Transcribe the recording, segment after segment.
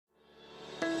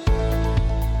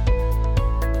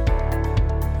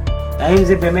האם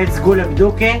זה באמת סגולה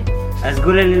בדוקה?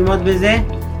 הסגולה ללמוד בזה?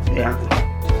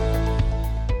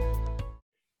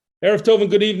 Erev Tov and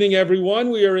good evening,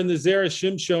 everyone. We are in the Zera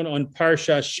Shimshon on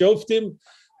Parshas Shoftim.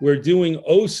 We're doing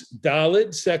Os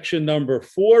Daled, section number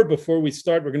 4. Before we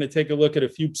start, we're going to take a look at a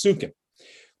few psukim.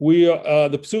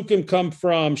 The psukim come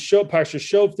from Parshas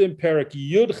Shoftim, Perek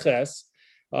Yud Ches,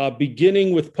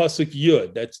 beginning with Pasuk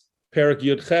Yud. That's Perek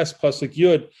Yud Ches, Pasuk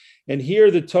Yud. And here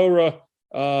the Torah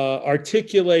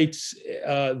articulates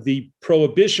the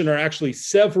prohibition, or actually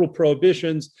several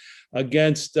prohibitions,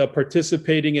 against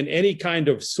participating in any kind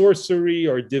of sorcery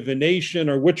or divination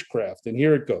or witchcraft. And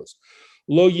here it goes.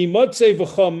 Lo yimotze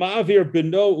v'cha ma'avir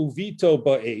beno uvito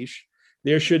ba'esh.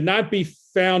 There should not be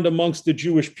found amongst the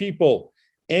Jewish people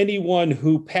anyone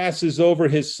who passes over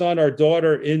his son or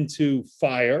daughter into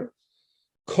fire.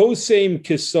 Kosem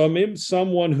kisomim,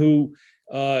 someone who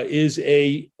is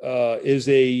a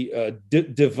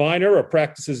diviner or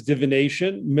practices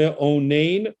divination.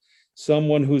 Me'onein,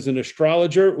 someone who's an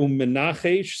astrologer.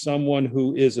 Menachesh, someone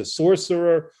who is a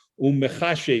sorcerer.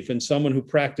 Mechashef, and someone who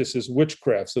practices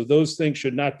witchcraft. So those things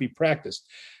should not be practiced.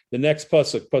 The next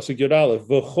pasuk Yud Aleph,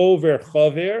 v'chover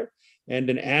chaver, and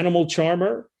an animal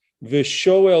charmer.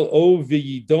 V'shoel o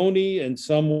v'yidoni, and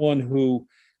someone who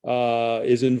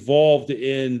is involved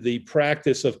in the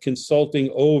practice of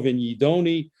consulting Ov and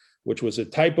Yidoni, which was a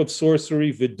type of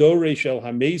sorcery. V'doresh el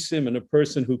hamesim, and a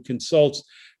person who consults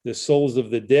the souls of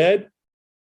the dead.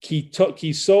 Ki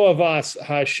soavas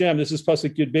Hashem, this is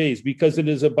Pasuk Yud Beis, because it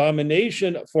is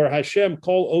abomination for Hashem,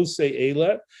 kol osei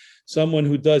ele, someone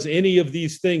who does any of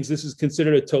these things, this is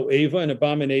considered a to'eva, an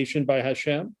abomination by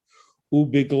Hashem.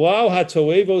 Ubiglal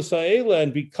ha'to'evos ha'ele,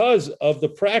 and because of the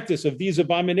practice of these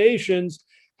abominations,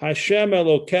 Hashem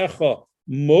Elokecha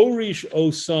morish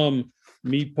osam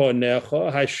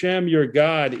miponecha, Hashem, your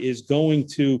God, is going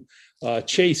to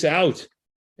chase out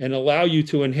and allow you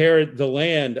to inherit the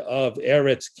land of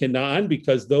Eretz Canaan,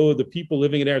 because though the people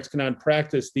living in Eretz Canaan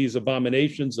practice these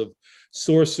abominations of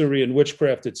sorcery and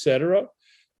witchcraft, etc.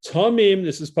 Tamim,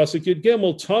 this is Pasuk Yud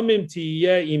Gimel, Tamim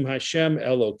tiyeh im Hashem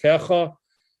Elokecha,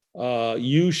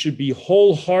 you should be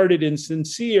wholehearted and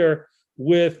sincere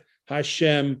with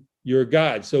Hashem, your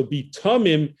God. So be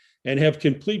tamim and have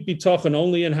complete bitachon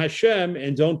only in Hashem,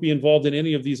 and don't be involved in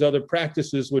any of these other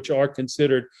practices which are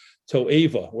considered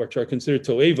to'eva, which are considered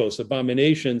to'evos,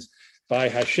 abominations by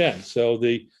Hashem. So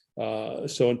in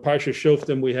Parshas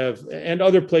Shoftim we have, and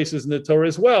other places in the Torah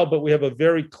as well, but we have a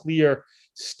very clear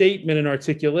statement and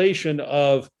articulation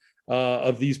of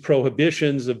these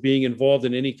prohibitions of being involved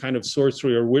in any kind of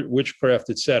sorcery or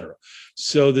witchcraft, etc.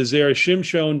 So the Zera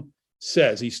Shimshon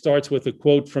says, he starts with a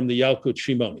quote from the Yalkut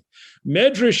Shimoni.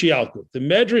 Medrash Yalkut, the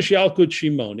Medrash Yalkut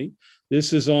Shimoni,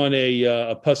 this is on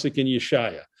a pasuk in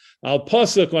Yeshaya. Al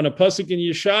pasuk, on a pasuk in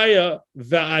Yeshaya,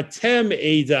 va'atem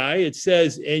edai, it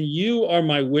says, and you are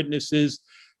my witnesses,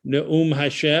 ne'um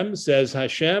Hashem, says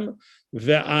Hashem,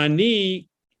 ve'ani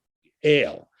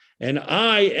el, and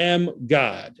I am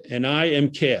God, and I am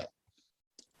Kel.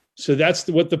 So that's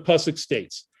what the pasuk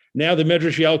states. Now the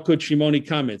Medrash Yalkut Shimoni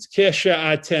comments, Kesha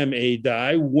atem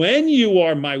edai, when you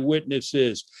are my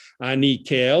witnesses, ani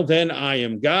kel, then I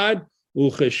am God.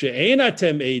 Ucheshe'en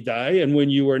atem edai, and when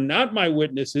you are not my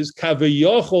witnesses,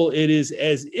 kavayochol, it is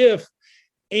as if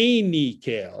ani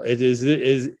kel, it is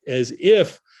as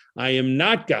if I am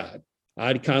not God.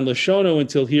 Ad kan lashono,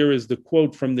 until here is the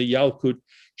quote from the Yalkut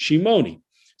Shimoni.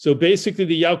 So basically,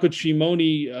 the Yalkut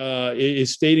Shimoni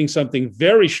is stating something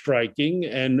very striking,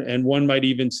 and one might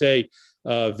even say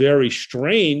very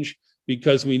strange,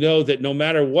 because we know that no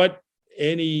matter what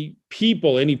any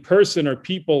person or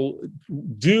people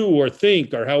do or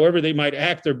think, or however they might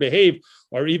act or behave,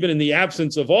 or even in the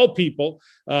absence of all people,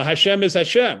 Hashem is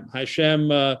Hashem.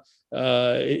 Hashem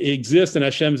exists, and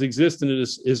Hashem's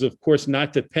existence is of course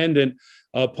not dependent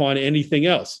upon anything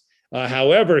else.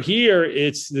 However, here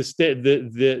it's the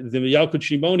Yalkut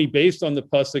Shimoni, based on the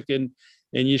pasuk in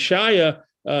Yeshaya,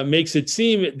 makes it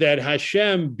seem that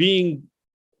Hashem being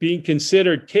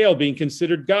considered Kel, being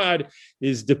considered God,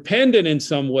 is dependent in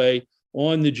some way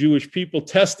on the Jewish people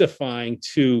testifying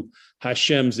to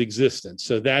Hashem's existence.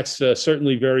 So that's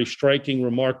certainly very striking,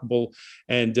 remarkable,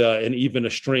 and even a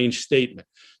strange statement.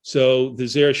 So the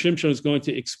Zera Shimshon is going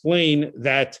to explain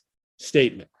that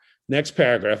statement. Next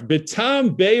paragraph.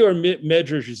 Betam be'or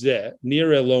medrash zeh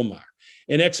nire lomar.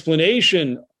 An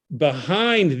explanation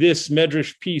behind this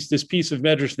medrash piece, this piece of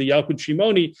medrash, the Yalkut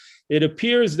Shimoni, it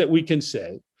appears that we can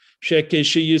say,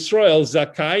 Shekesh Yisrael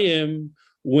zakayim,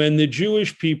 when the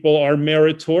Jewish people are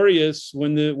meritorious,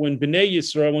 when Bnei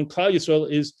Yisrael, when Klal Yisrael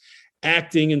is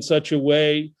acting in such a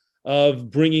way of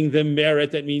bringing them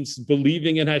merit. That means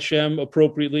believing in Hashem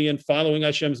appropriately and following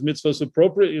Hashem's mitzvahs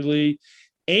appropriately.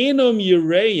 Einom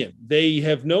Yireim, they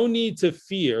have no need to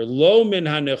fear. Lo min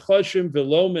hanechoshim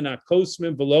velo min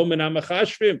hakosmim velo min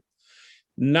hamachashvim,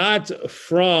 not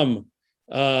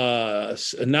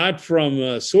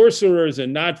from sorcerers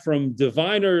and not from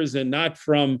diviners and not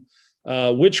from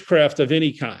witchcraft of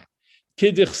any kind.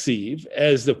 Kidichsiv,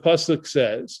 as the pasuk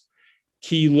says,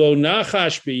 Ki lo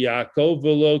nachash b'Yaakov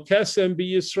velo kesem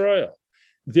b'Yisrael.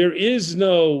 There is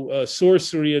no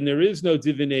sorcery and there is no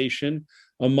divination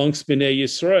amongst Bnei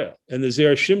Yisrael. And the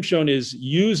Zera Shimshon is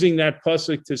using that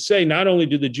pasuk to say, not only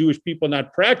do the Jewish people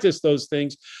not practice those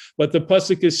things, but the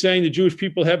pasuk is saying the Jewish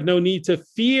people have no need to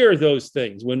fear those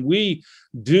things. When we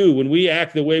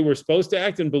act the way we're supposed to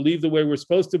act and believe the way we're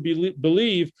supposed to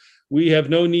believe, we have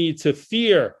no need to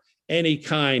fear any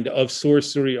kind of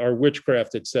sorcery or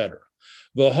witchcraft, etc.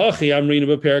 And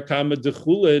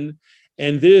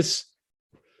this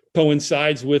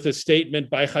coincides with a statement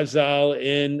by Chazal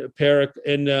in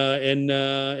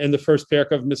the first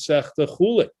parak of Masechta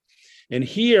Chulin. And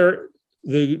here,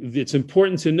 it's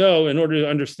important to know, in order to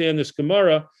understand this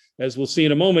Gemara, as we'll see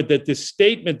in a moment, that this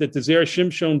statement that the Zera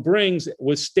Shimshon brings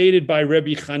was stated by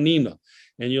Rabbi Chanina.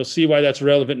 And you'll see why that's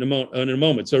relevant in a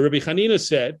moment. So Rabbi Chanina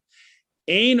said,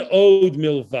 Ein od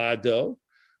milvado,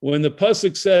 when the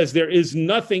pasuk says there is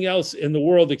nothing else in the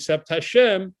world except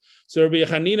Hashem. So Rabbi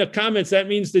Chanina comments, that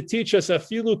means to teach us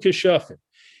afilu kishafim.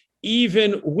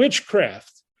 Even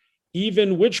witchcraft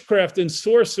and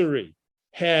sorcery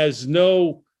has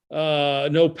no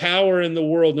power in the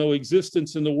world, no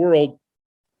existence in the world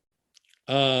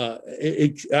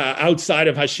outside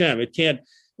of Hashem.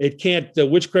 The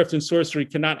witchcraft and sorcery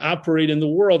cannot operate in the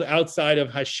world outside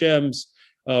of Hashem's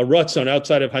ratzon,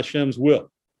 outside of Hashem's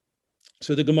will.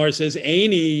 So the Gemara says,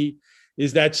 Eini,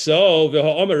 is that so?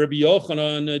 Rabbi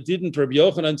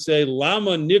Yochanan say,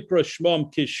 Lama nikra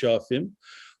shmam kishafim?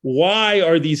 Why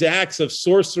are these acts of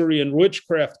sorcery and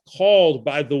witchcraft called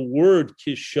by the word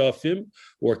kishafim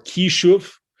or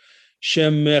kishuf?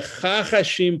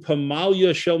 Shemechachashim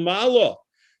pamalya shelmala,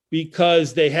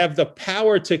 because they have the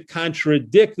power to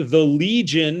contradict the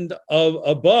legion of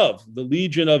above, the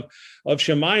legion of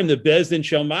Shemayim, the Bezdin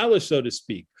Shelmala, so to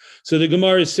speak. So the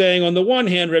Gemara is saying, on the one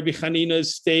hand, Rabbi Chanina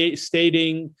is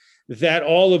stating that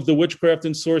all of the witchcraft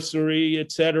and sorcery,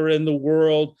 etc., in the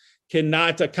world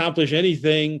cannot accomplish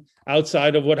anything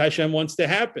outside of what Hashem wants to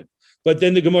happen. But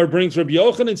then the Gemara brings Rabbi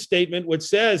Yochanan's statement, which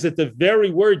says that the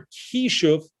very word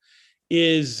kishuf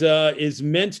is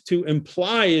meant to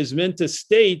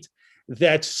state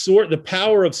that the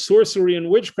power of sorcery and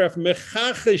witchcraft,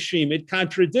 mechachashim, it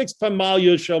contradicts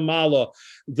pamalya shamala,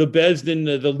 the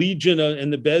Bezdin, the legion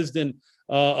and the Bezdin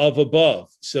of above.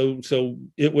 So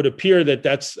it would appear that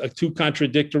that's two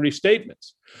contradictory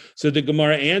statements. So the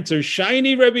Gemara answers,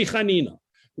 Shiny Rabbi Chanina.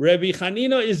 Rabbi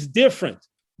Chanina is different.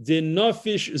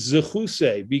 Dinafish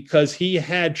zechuse, because he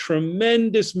had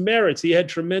tremendous merits. He had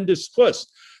tremendous chus.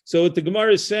 So what the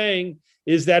Gemara is saying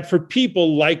is that for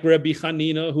people like Rabbi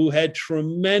Chanina, who had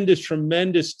tremendous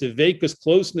devekus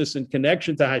closeness and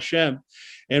connection to Hashem,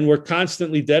 and were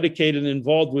constantly dedicated and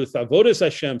involved with avodas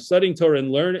Hashem, studying Torah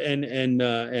and learn and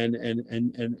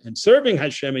serving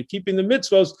Hashem and keeping the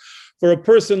mitzvos, for a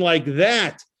person like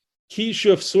that,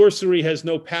 kishuf, sorcery, has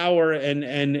no power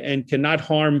and cannot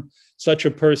harm such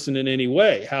a person in any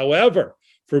way. However,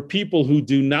 for people who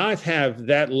do not have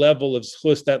that level of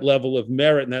zchus, that level of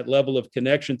merit, and that level of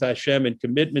connection to Hashem and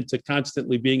commitment to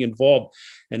constantly being involved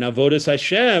in avodas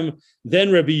Hashem, then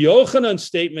Rabbi Yochanan's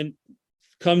statement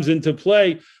comes into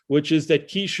play, which is that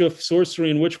kishuf,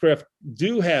 sorcery, and witchcraft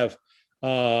do have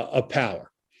a power.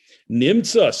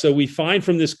 Nimtza. So we find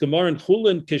from this Gemara in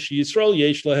Chulin, Kish Yisrael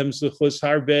yesh lahem zchus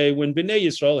harbe, when Bnei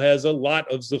Yisrael has a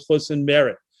lot of zchus and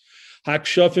merit.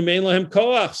 Hakshafim ein lahem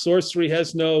koach. Sorcery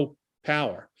has no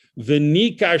power.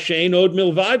 V'nikar she'ein od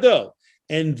milvado.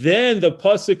 And then the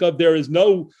pasuk of there is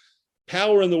no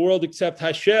power in the world except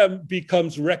Hashem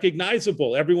becomes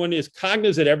recognizable. Everyone is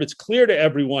cognizant. It's clear to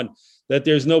everyone that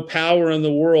there's no power in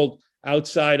the world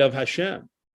outside of Hashem.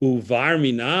 Uvar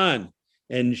minan.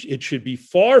 And it should be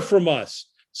far from us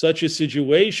such a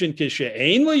situation,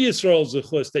 kishe'ein Yisrael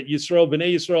zechus, that Yisrael,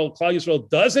 Bnei Yisrael, Klal Yisrael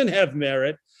doesn't have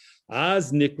merit.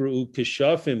 Az nikru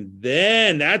kishafim.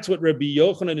 Then that's what Rabbi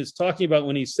Yochanan is talking about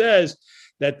when he says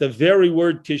that the very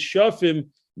word kishafim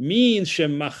means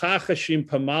shemachachashim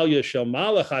pamalya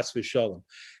shalmala chas v'shalom,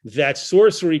 that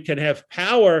sorcery can have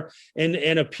power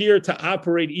and appear to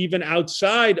operate even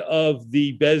outside of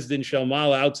the Bezdin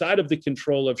shalmala, outside of the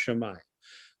control of Shammai.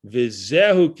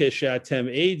 V'zehu keshatem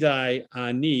edai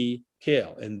ani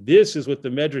kale. And this is what the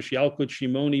Medrash Yalkut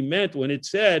Shimoni meant when it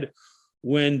said,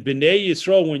 when Bnei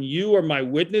Yisrael, when you are my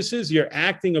witnesses, you're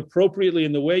acting appropriately,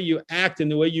 in the way you act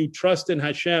and the way you trust in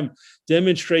Hashem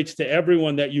demonstrates to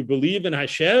everyone that you believe in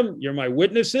Hashem, you're my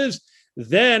witnesses,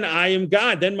 then I am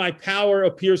God. Then my power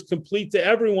appears complete to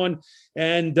everyone.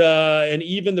 And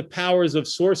even the powers of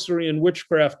sorcery and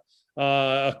witchcraft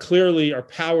clearly are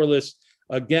powerless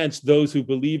against those who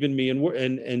believe in me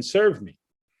and serve me.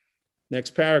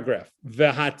 Next paragraph.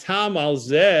 V'hatam al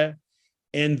zeh.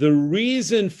 And the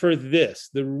reason for this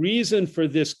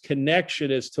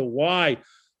connection as to why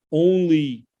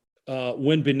only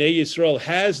when Bnei Yisrael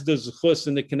has the zechus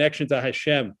and the connection to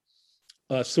Hashem,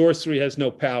 sorcery has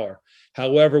no power.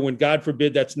 However, when God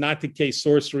forbid that's not the case,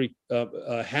 sorcery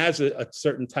has a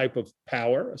certain type of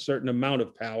power, a certain amount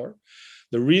of power.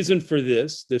 The reason for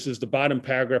this is the bottom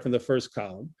paragraph in the first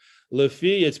column.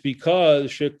 Lefi, it's because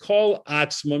shekol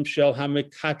atzmam shel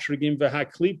hamekatrigim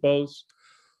v'haklipos,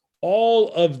 all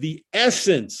of the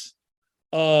essence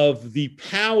of the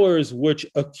powers which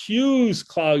accuse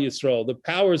Klal Yisrael, the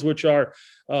powers which are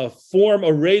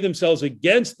array themselves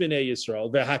against Bnei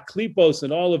Yisrael, the haklipos,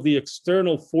 and all of the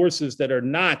external forces that are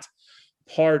not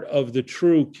part of the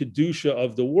true kedusha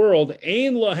of the world,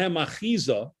 ein lahem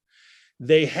achiza,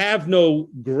 they have no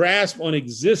grasp on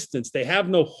existence, they have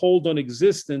no hold on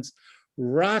existence,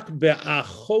 rak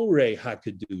be'achore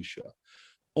hakedusha,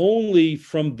 only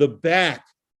from the back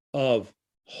of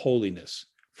holiness,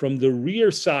 from the rear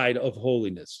side of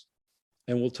holiness.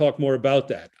 And we'll talk more about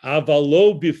that.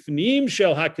 Avalo bifnim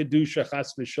shel hakedusha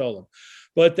chas v'sholom,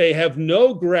 but they have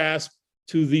no grasp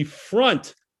to the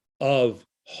front of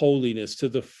holiness, to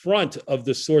the front of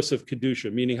the source of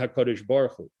kedusha, meaning HaKadosh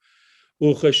Baruch Hu.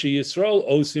 Uchashi Yisrael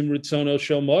osim ritzono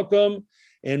shel makom,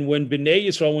 and when Bnei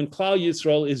Yisrael, when Klal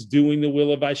Yisrael is doing the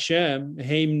will of Hashem,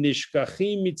 heim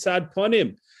nishkachim mitzad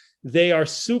panim, they are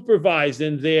supervised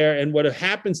in there, and what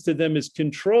happens to them is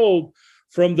controlled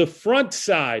from the front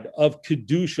side of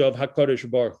Kedusha of HaKadosh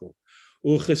Baruch Hu.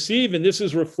 Uchasiv, and this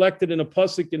is reflected in a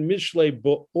pasuk in Mishlei,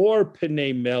 Bo'or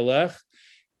Pnei Melech,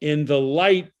 in the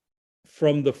light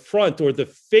from the front or the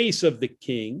face of the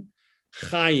king,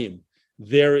 Chaim,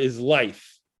 there is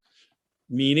life.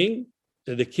 Meaning,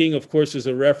 the king, of course, is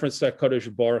a reference to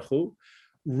HaKadosh Baruch Hu.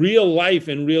 Real life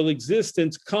and real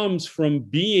existence comes from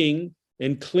being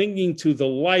and clinging to the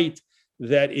light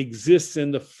that exists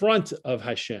in the front of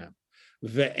Hashem.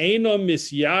 Ve'eno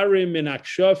misyarim min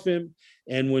akshafim,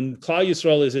 and when Klal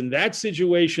Yisrael is in that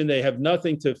situation, they have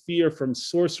nothing to fear from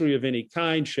sorcery of any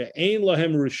kind. She'ein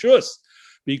lahem rishus,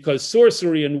 because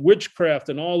sorcery and witchcraft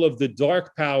and all of the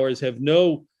dark powers have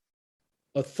no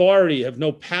authority, have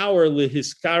no power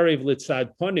lihiskarev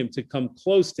litzad panim, to come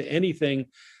close to anything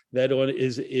that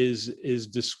is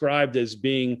described as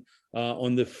being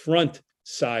on the front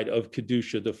side of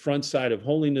Kedusha, the front side of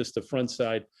holiness, the front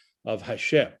side of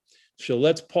Hashem. So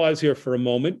let's pause here for a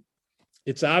moment.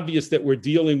 It's obvious that we're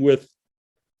dealing with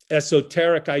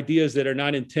esoteric ideas that are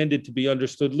not intended to be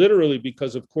understood literally,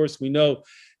 because of course we know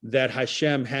that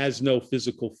Hashem has no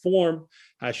physical form,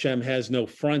 Hashem has no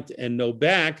front and no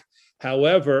back.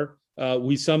 However,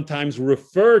 we sometimes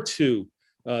refer to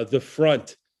the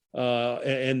front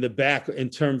and the back in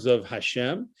terms of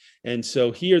Hashem. And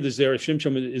so here the Zera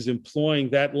Shimshon is employing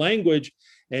that language,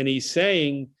 and he's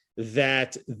saying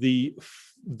that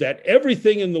that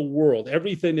everything in the world,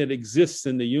 everything that exists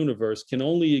in the universe can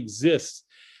only exist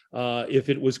if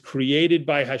it was created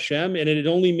by Hashem, and it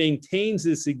only maintains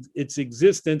its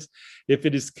existence if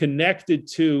it is connected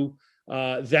to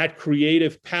that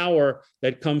creative power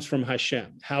that comes from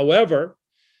Hashem. However,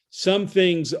 some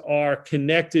things are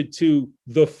connected to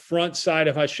the front side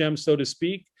of Hashem, so to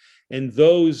speak, and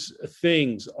those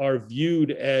things are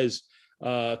viewed as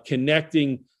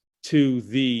connecting to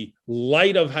the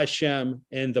light of Hashem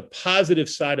and the positive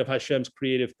side of Hashem's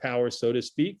creative power, so to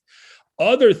speak.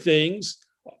 Other things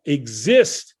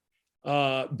exist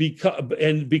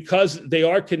because they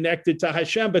are connected to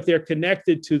Hashem, but they're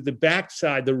connected to the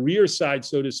backside, the rear side,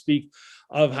 so to speak,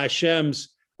 of Hashem's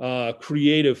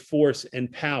creative force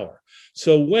and power.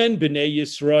 So when Bnei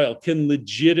Yisrael can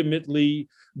legitimately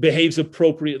behaves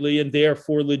appropriately and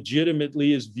therefore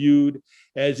legitimately is viewed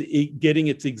as getting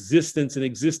its existence and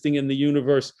existing in the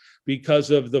universe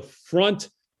because of the front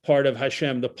part of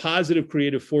Hashem, the positive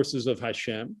creative forces of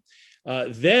Hashem,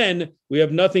 then we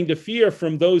have nothing to fear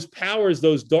from those powers,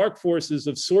 those dark forces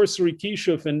of sorcery,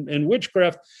 kishuf, and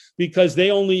witchcraft, because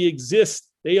they only exist,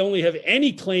 they only have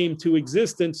any claim to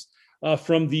existence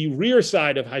from the rear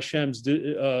side of Hashem's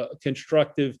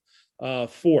constructive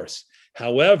force.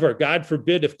 However, God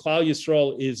forbid, if Klal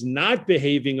Yisrael is not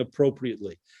behaving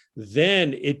appropriately,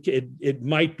 then it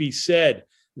might be said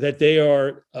that they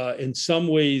are in some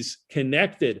ways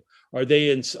connected, or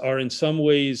they are in some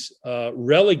ways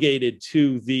relegated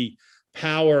to the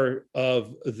power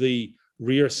of the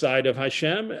rear side of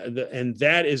Hashem, and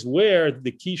that is where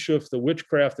the kishuf, the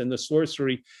witchcraft, and the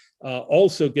sorcery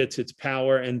also gets its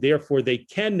power, and therefore they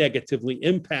can negatively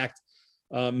impact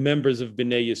members of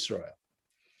Bnei Yisrael.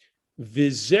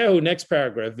 Vizehu, next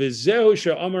paragraph. Vizehu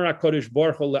she'amar HaKadosh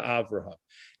Baruch Hu le'Avraham,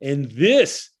 and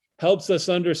this helps us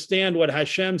understand what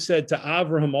Hashem said to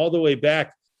Avraham all the way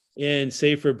back in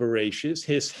Sefer Bereshis.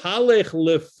 His halech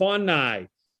lefanai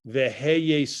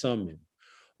veheye samim.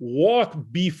 Walk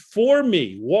before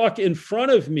me, walk in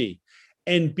front of me,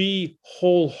 and be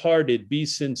wholehearted, be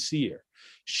sincere.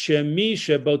 Shemi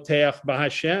sheboteach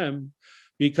b'Hashem,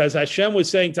 because Hashem was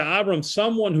saying to Avram,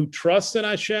 someone who trusts in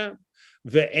Hashem,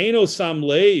 ve'eno sam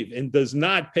leiv, and does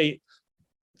not pay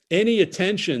any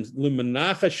attention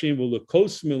l'menachashim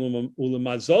u'lekosmim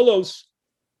u'lemazolos,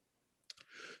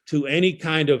 to any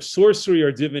kind of sorcery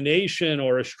or divination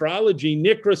or astrology,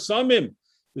 nikra samim,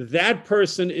 that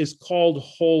person is called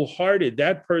wholehearted.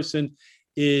 That person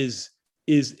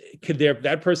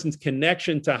that person's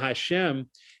connection to Hashem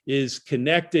is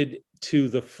connected to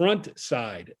the front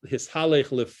side. His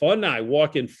halech lefonai,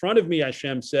 walk in front of me,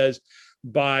 Hashem says,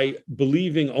 by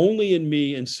believing only in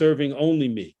me and serving only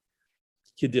me.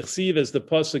 Kidichsiv, as the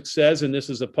pasuk says, and this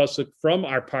is a pasuk from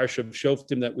our Parsha of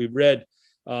Shoftim that we read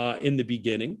in the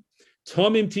beginning.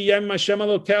 Tomim tiyem Hashem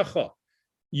alokecha.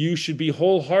 You should be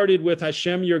wholehearted with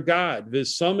Hashem your God.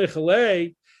 V'samich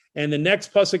lei, and the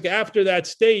next pasuk after that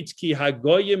states, Ki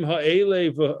hagoyim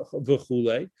ha'ele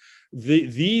v'chulei.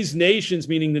 These nations,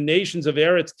 meaning the nations of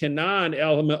Eretz Canaan,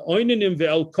 el me'oinanim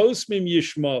ve'el kosmim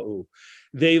yishma'u.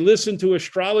 They listen to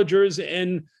astrologers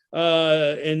and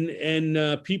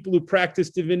people who practice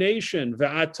divination.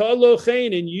 Ve'ata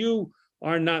lochein, and you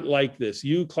are not like this.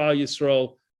 You, Klal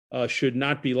Yisrael, should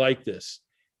not be like this.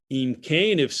 Im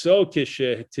kain, if so,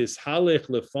 kishe tishalech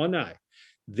lefonai.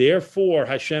 Therefore,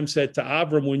 Hashem said to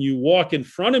Avram, when you walk in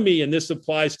front of me, and this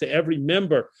applies to every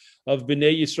member of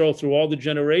Bnei Yisrael through all the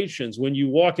generations, when you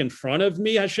walk in front of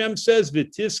me, Hashem says,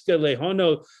 v'tiska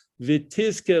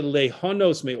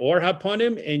lehonos me'or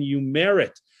hapanim, and you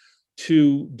merit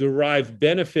to derive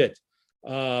benefit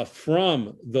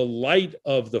from the light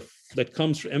of that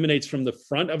emanates from the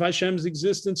front of Hashem's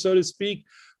existence, so to speak.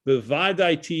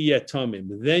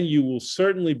 Then you will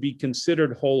certainly be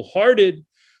considered wholehearted,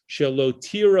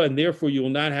 shalotira, and therefore you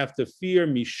will not have to fear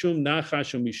mishum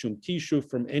nachash and mishum kishu,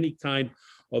 from any kind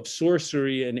of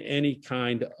sorcery and any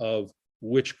kind of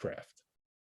witchcraft.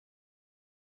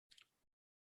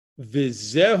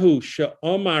 Vizehu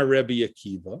she'omar Rabbi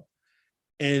Akiva,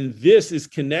 and this is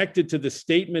connected to the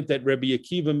statement that Rabbi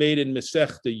Akiva made in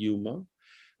Masechta Yuma,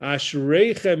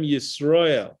 Ashreichem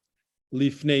Yisrael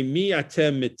lifnei mi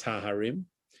atem mitaharim.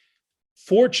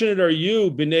 Fortunate are you,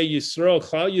 Bnei Yisrael,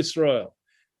 Klal Yisrael,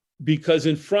 because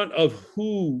in front of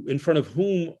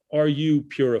whom are you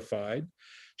purified?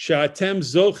 Sha'atem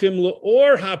zochim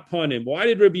le'or hapanim. Why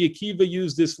did Rabbi Akiva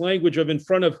use this language of in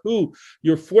front of who?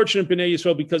 You're fortunate, Bnei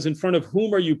Yisrael, because in front of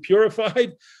whom are you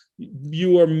purified?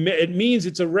 It means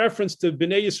it's a reference to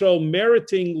Bnei Yisrael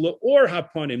meriting le'or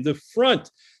hapanim, the front,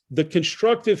 the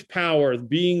constructive power,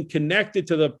 being connected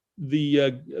to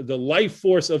the life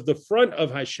force of the front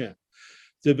of Hashem,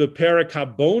 the Beperak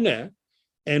Haboneh,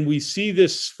 and we see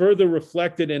this further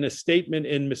reflected in a statement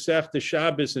in Masechta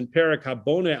Shabbos and Perak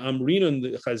Haboneh Amrinun.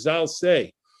 The Chazal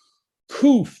say,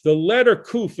 Kuf, the letter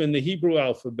Kuf in the Hebrew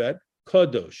alphabet,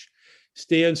 Kadosh,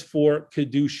 stands for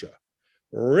Kedusha.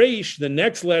 Reish, the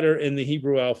next letter in the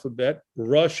Hebrew alphabet,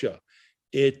 Rasha,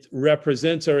 it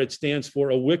represents, or it stands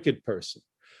for a wicked person.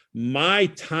 My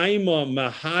taima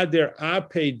mahader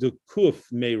ape de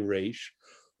kuf me reish.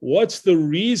 What's the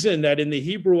reason that in the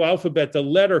Hebrew alphabet the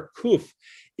letter kuf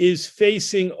is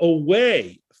facing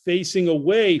away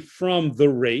from the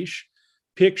reish?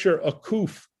 Picture a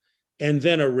kuf and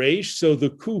then a reish. So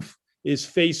the kuf is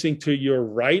facing to your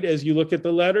right as you look at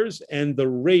the letters, and the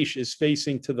reish is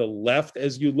facing to the left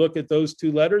as you look at those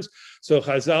two letters. So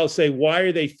Chazal say, why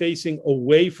are they facing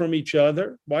away from each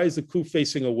other? Why is the kuf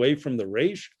facing away from the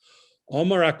reish?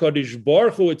 Omar HaKadosh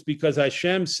Baruch Hu, it's because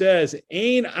Hashem says,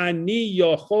 Ein ani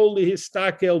yochol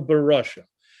lihistakel barasha.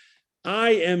 I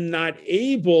am not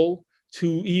able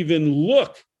to even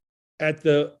look at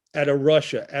a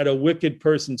rasha, at a wicked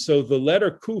person. So the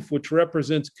letter Kuf, which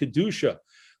represents Kedusha,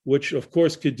 which of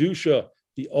course Kedusha,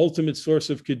 the ultimate source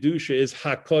of Kedusha, is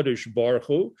HaKadosh Baruch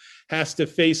Hu, has to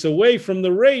face away from the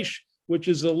Reish, which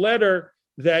is a letter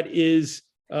that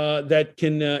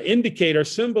can indicate or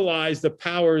symbolize the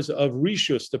powers of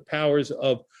Rishus, the powers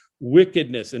of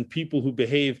wickedness and people who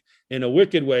behave in a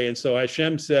wicked way. And so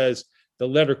Hashem says the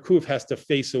letter Kuf has to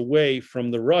face away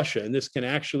from the Rasha. And this can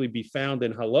actually be found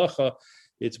in Halacha.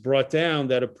 It's brought down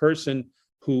that a person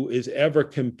who is ever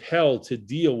compelled to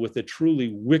deal with a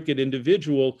truly wicked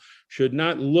individual should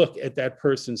not look at that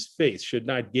person's face, should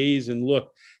not gaze and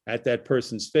look at that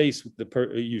person's face.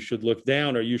 You should look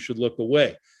down or you should look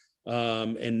away,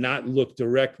 and not look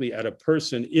directly at a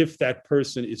person if that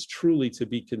person is truly can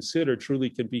be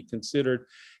considered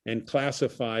and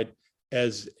classified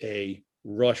as a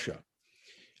Rasha.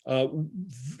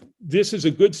 This is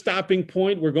a good stopping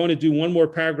point. We're going to do one more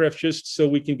paragraph just so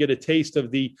we can get a taste of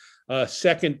the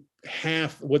second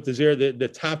half, what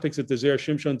the topics that the Zera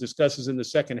Shimshon discusses in the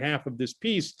second half of this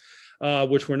piece,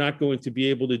 which we're not going to be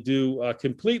able to do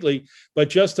completely. But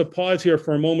just to pause here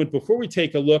for a moment before we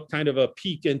take a look, kind of a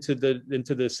peek into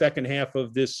the second half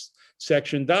of this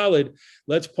section Daled,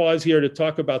 let's pause here to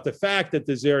talk about the fact that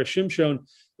the Zera Shimshon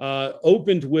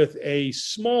opened with a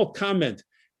small comment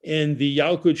in the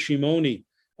Yalkut Shimoni,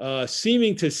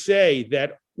 seeming to say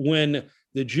that when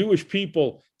the Jewish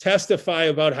people testify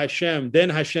about Hashem, then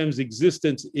Hashem's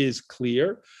existence is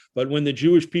clear. But when the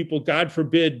Jewish people, God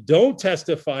forbid, don't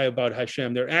testify about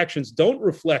Hashem, their actions don't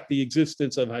reflect the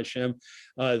existence of Hashem,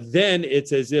 then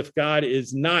it's as if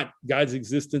God's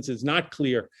existence is not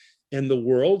clear in the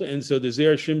world. And so the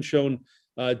Zera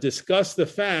Shimshon discussed the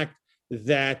fact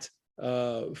that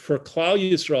for Klal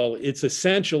Yisrael, it's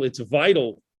essential, it's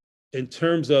vital in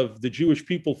terms of the Jewish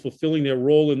people fulfilling their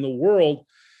role in the world,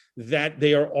 that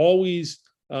they are always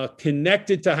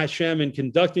connected to Hashem and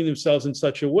conducting themselves in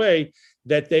such a way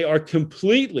that they are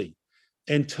completely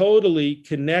and totally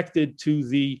connected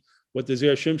to what the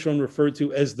Zera Shimshon referred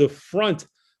to as the front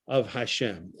of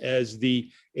Hashem, as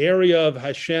the area of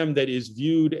Hashem that is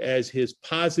viewed as his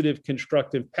positive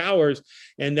constructive powers,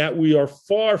 and that we are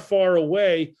far, far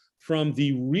away from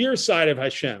the rear side of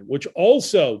Hashem, which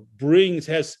also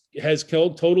has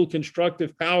total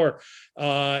constructive power,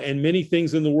 and many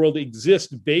things in the world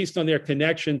exist based on their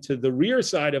connection to the rear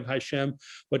side of Hashem.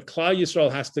 But Klal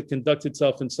Yisrael has to conduct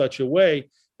itself in such a way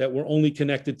that we're only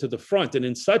connected to the front. And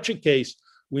in such a case,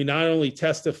 we not only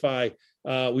testify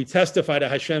to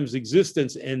Hashem's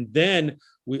existence, and then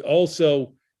we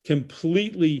also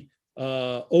completely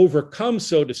overcome,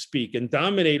 so to speak, and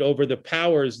dominate over the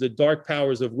dark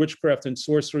powers of witchcraft and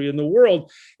sorcery in the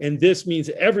world. And this means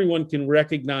everyone can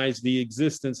recognize the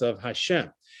existence of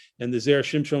Hashem. And the Zera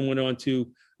Shimshon went on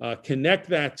to connect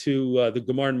that to the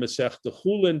Gemara in Masechta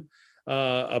Chulin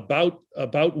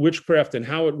about witchcraft and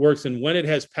how it works and when it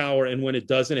has power and when it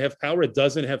doesn't have power. It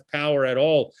doesn't have power at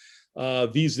all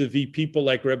vis-a-vis people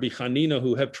like Rabbi Hanina,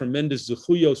 who have tremendous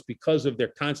zechuyos because of their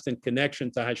constant connection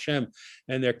to Hashem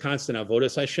and their constant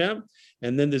avodas Hashem.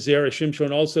 And then the Zera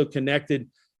Shimshon also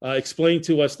explained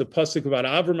to us the pasuk about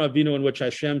Avram Avinu, in which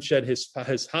Hashem said, his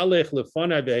halech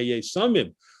lefanai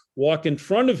v'heyeh, walk in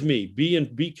front of me,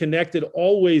 be connected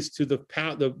always to the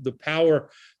power,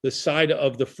 the side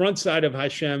of the front side of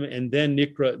Hashem, and then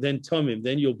Tumim,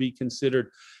 then you'll be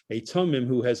considered a Tumim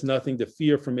who has nothing to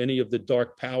fear from any of the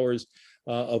dark powers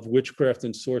of witchcraft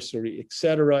and sorcery,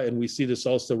 etc. And we see this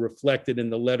also reflected in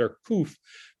the letter Kuf,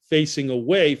 facing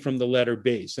away from the letter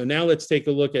Beis. So now let's take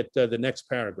a look at the next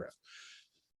paragraph.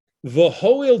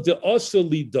 V'hoil de'asa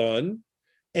lidon,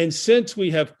 and since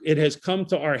it has come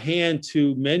to our hand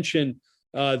to mention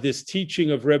this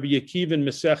teaching of Rabbi Akiva in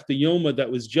Masechta Yoma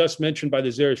that was just mentioned by the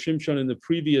Zera Shimshon in the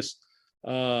previous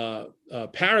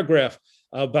paragraph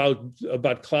about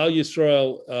Klal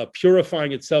Yisrael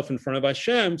purifying itself in front of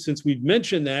Hashem, since we've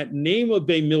mentioned that, Nema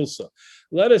Be Milsa.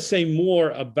 Let us say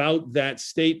more about that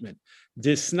statement.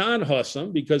 Disnan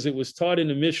Hasam, because it was taught in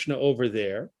the Mishnah over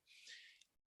there,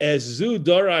 as Zu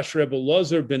Darash Rebbe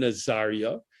Lazar ben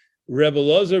Azariah. Rebbe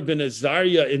Lazar ben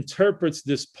Azariah interprets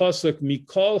this pasuk,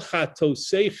 Mikol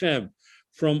Chatosechem,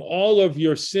 from all of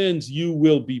your sins you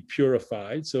will be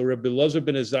purified. So Rebbe Lazar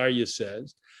ben Azariah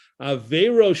says,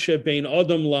 Avero shebein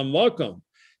adam lamakom,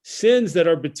 sins that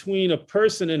are between a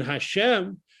person and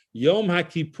Hashem, Yom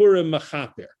HaKippurim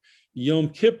machaper. Yom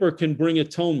Kippur can bring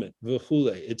atonement,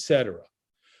 v'chule, etc.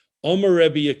 Omer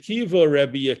Rabbi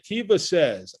Akiva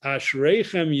says,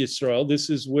 Ashreichem Yisrael. This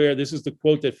is the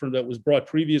quote that was brought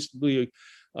previously,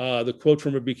 the quote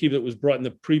from Rabbi Akiva that was brought in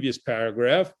the previous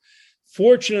paragraph.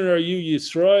 Fortunate are you,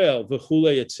 Yisrael,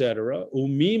 v'chule, etc.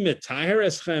 Umi metaher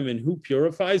eschem, and who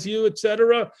purifies you,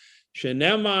 etc.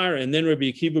 Shenemar, and then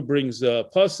Rabbi Akiva brings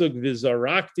pasuk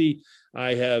v'zarakti.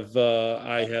 I have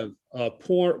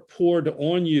poured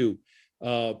on you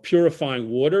purifying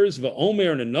waters.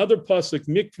 V'omer, and another pasuk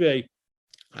mikveh.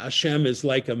 Hashem is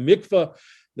like a mikveh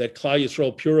that Klal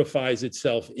Yisrael purifies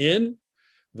itself in.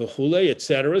 v'chule,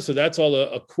 etc. So that's all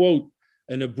a quote,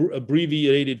 an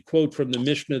abbreviated quote from the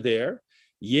Mishnah there.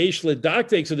 Yesh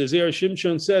ledaktek. So the Zera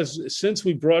Shimshon says, since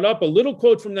we brought up a little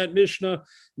quote from that Mishnah,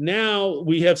 now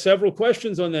we have several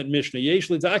questions on that Mishnah. Yesh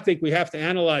ledaktek. We have to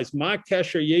analyze ma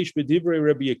kesher yesh b'divrei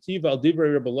Rabbi Akiva al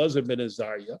divrei Rabbi Elazar ben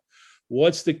Azariah.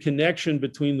 What's the connection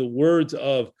between the words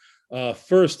of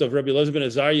first of Rabbi Elazar ben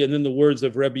Azariah and then the words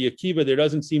of Rabbi Akiva? There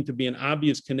doesn't seem to be an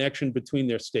obvious connection between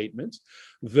their statements.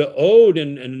 Ve'od,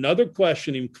 and another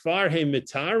question, im kfar he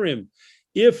mitarim.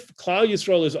 If Klal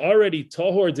Yisrael is already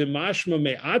tahor demashma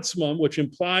me'atzmam, which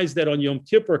implies that on Yom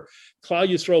Kippur, Klal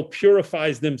Yisrael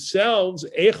purifies themselves,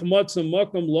 eich matzam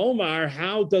makom lomar,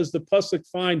 how does the pasuk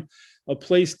find a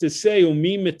place to say,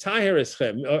 umi mitaher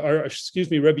eschem, or excuse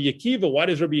me, Rabbi Akiva? Why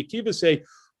does Rabbi Akiva say,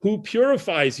 who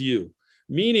purifies you?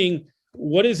 Meaning,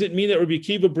 what does it mean that Rabbi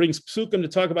Akiva brings psukim to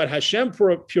talk about Hashem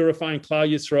purifying Klal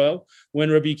Yisrael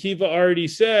when Rabbi Akiva already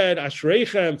said,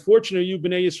 Ashreichem, fortunate are you,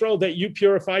 Bnei Yisrael, that you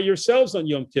purify yourselves on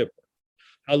Yom Kippur?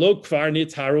 Halo kfar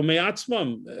nitaru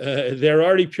me'atzmam. They're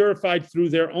already purified through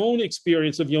their own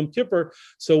experience of Yom Kippur.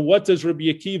 So what does Rabbi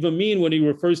Akiva mean when he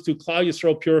refers to Klal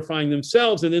Yisrael purifying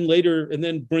themselves, and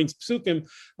then brings psukim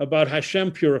about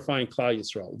Hashem purifying Klal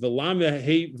Yisrael? V'lama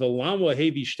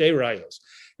hevi shtei rayos.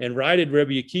 And why did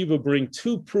Rabbi Akiva bring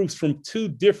two proofs from two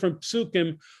different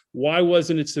psukim? Why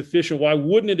wasn't it sufficient? Why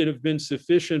wouldn't it have been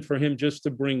sufficient for him just to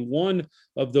bring one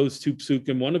of those two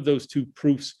psukim, one of those two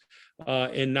proofs,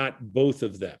 and not both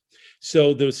of them?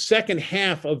 So the second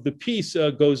half of the piece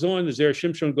goes on. The Zera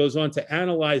Shimshon goes on to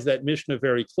analyze that Mishnah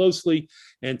very closely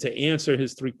and to answer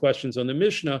his three questions on the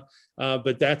Mishnah.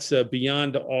 But that's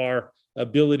beyond our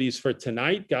abilities for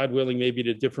tonight. God willing, maybe at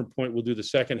a different point, we'll do the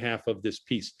second half of this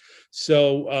piece.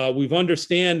 So we've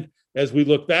understand, as we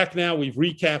look back now, we've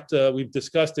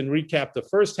discussed and recapped the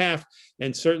first half,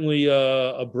 and certainly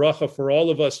a bracha for all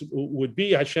of us would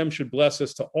be, Hashem should bless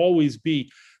us to always be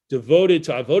devoted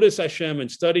to avodas Hashem and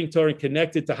studying Torah and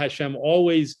connected to Hashem,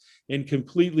 always and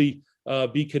completely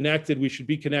be connected. We should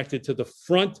be connected to the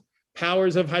front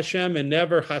powers of Hashem and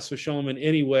never, chas v'shalom, in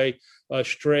any way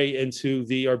stray into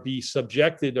or be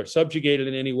subjected or subjugated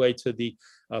in any way to the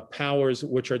powers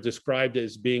which are described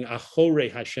as being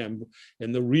achorei Hashem,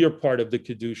 in the rear part of the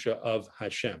kedusha of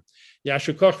Hashem.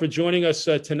 Yasher koch for joining us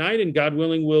tonight, and God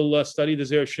willing, we'll study the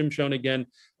Zera Shimshon again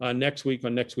next week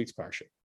on next week's Parsha.